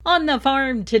On the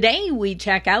farm today, we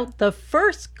check out the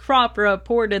first crop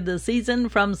report of the season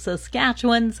from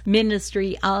Saskatchewan's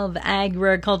Ministry of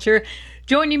Agriculture.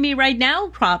 Joining me right now,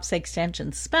 Crops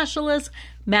Extension Specialist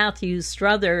Matthew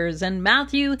Struthers. And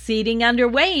Matthew, seeding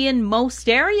underway in most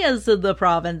areas of the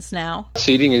province now.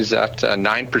 Seeding is at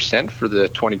 9% for the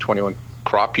 2021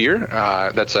 crop year.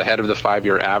 That's ahead of the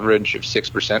 5-year average of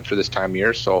 6% for this time of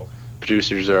year. So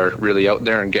producers are really out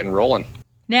there and getting rolling.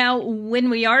 Now, when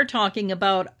we are talking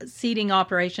about seeding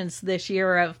operations this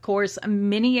year, of course,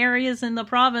 many areas in the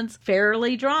province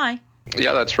fairly dry.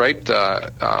 Yeah, that's right.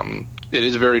 It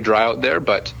is very dry out there,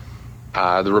 but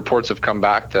the reports have come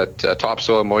back that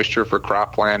topsoil moisture for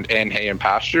cropland and hay and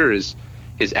pasture is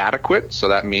adequate. So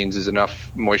that means there's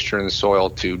enough moisture in the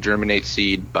soil to germinate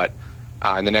seed. But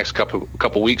in the next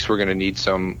couple weeks, we're going to need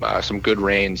some good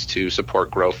rains to support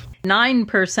growth.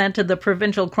 9% of the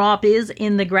provincial crop is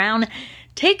in the ground.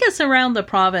 Take us around the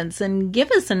province and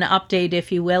give us an update,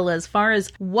 if you will, as far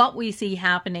as what we see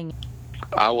happening.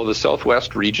 Well, the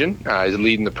southwest region is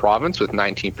leading the province with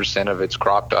 19% of its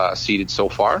crop seeded so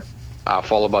far,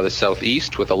 followed by the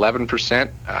southeast with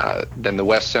 11%, then the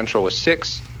west central with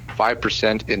 6%,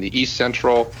 5% in the east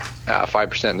central,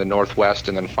 5% in the northwest,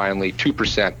 and then finally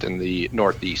 2% in the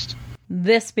northeast.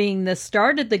 This being the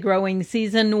start of the growing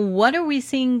season, what are we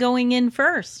seeing going in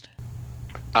first?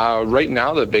 Right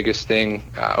now, the biggest thing,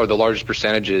 or the largest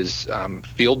percentage, is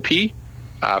field pea.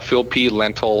 Field pea,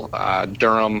 lentil,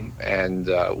 durum, and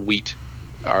wheat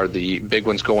are the big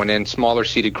ones going in. Smaller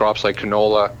seeded crops like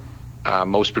canola,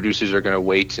 most producers are going to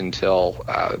wait until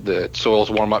the soils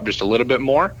warm up just a little bit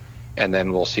more, and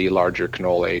then we'll see larger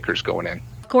canola acres going in.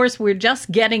 Of course, we're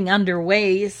just getting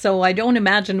underway, so I don't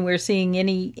imagine we're seeing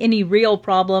any real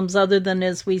problems other than,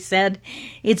 as we said,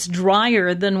 it's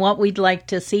drier than what we'd like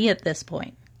to see at this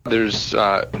point. There's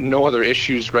no other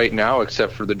issues right now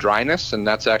except for the dryness, and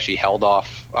that's actually held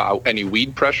off any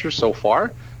weed pressure so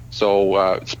far.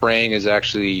 So spraying is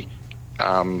actually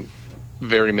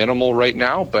very minimal right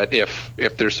now, but if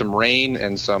there's some rain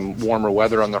and some warmer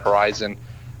weather on the horizon,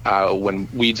 when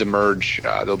weeds emerge,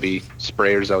 there'll be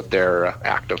sprayers out there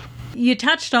active. You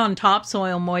touched on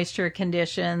topsoil moisture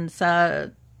conditions.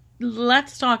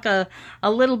 Let's talk a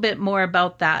little bit more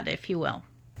about that, if you will.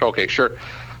 Okay, sure.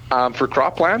 For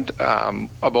cropland,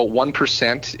 about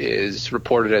 1% is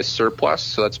reported as surplus,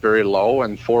 so that's very low,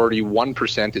 and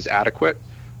 41% is adequate,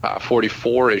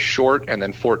 44 is short, and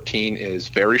then 14 is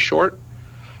very short.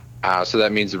 So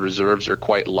that means the reserves are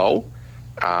quite low.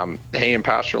 Hay and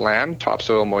pasture land,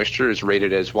 topsoil moisture is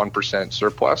rated as 1%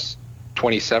 surplus,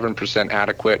 27%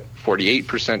 adequate,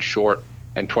 48% short,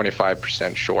 and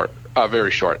 25% short,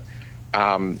 very short.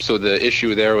 So the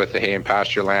issue there with the hay and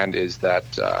pasture land is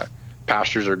that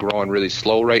pastures are growing really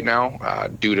slow right now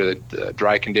due to the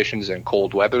dry conditions and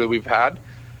cold weather that we've had.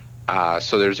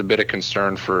 So there's a bit of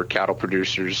concern for cattle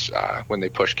producers when they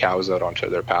push cows out onto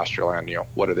their pasture land.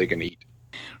 What are they going to eat?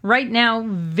 Right now,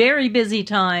 very busy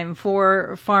time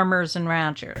for farmers and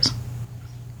ranchers.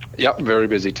 Yep, very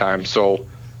busy time. So,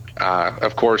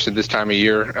 of course, at this time of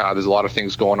year, there's a lot of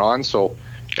things going on. So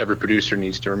every producer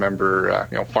needs to remember,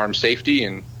 farm safety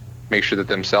and make sure that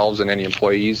themselves and any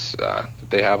employees that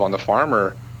they have on the farm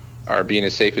are being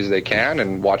as safe as they can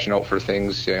and watching out for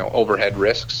things, overhead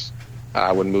risks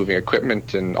when moving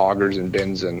equipment and augers and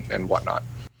bins and whatnot.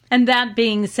 And that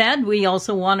being said, we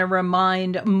also want to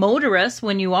remind motorists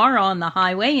when you are on the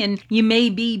highway and you may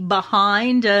be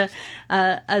behind a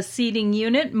seeding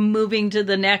unit moving to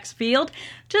the next field,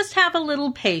 just have a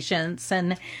little patience,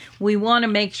 and we want to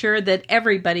make sure that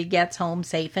everybody gets home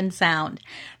safe and sound.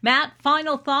 Matt,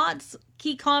 final thoughts,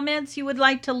 key comments you would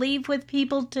like to leave with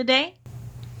people today?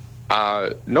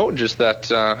 No, just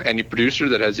that any producer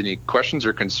that has any questions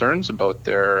or concerns about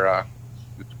their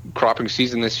cropping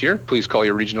season this year, please call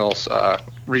your regional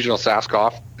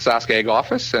Sask Ag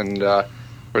office and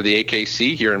or the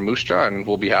AKC here in Moose Jaw, and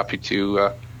we'll be happy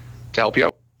to help you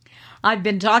out. I've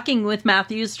been talking with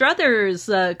Matthew Struthers,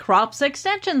 Crops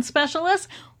Extension Specialist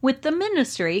with the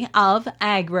Ministry of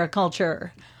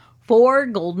Agriculture. For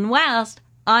Golden West,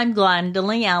 I'm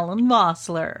Glendalee Allen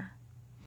Vossler.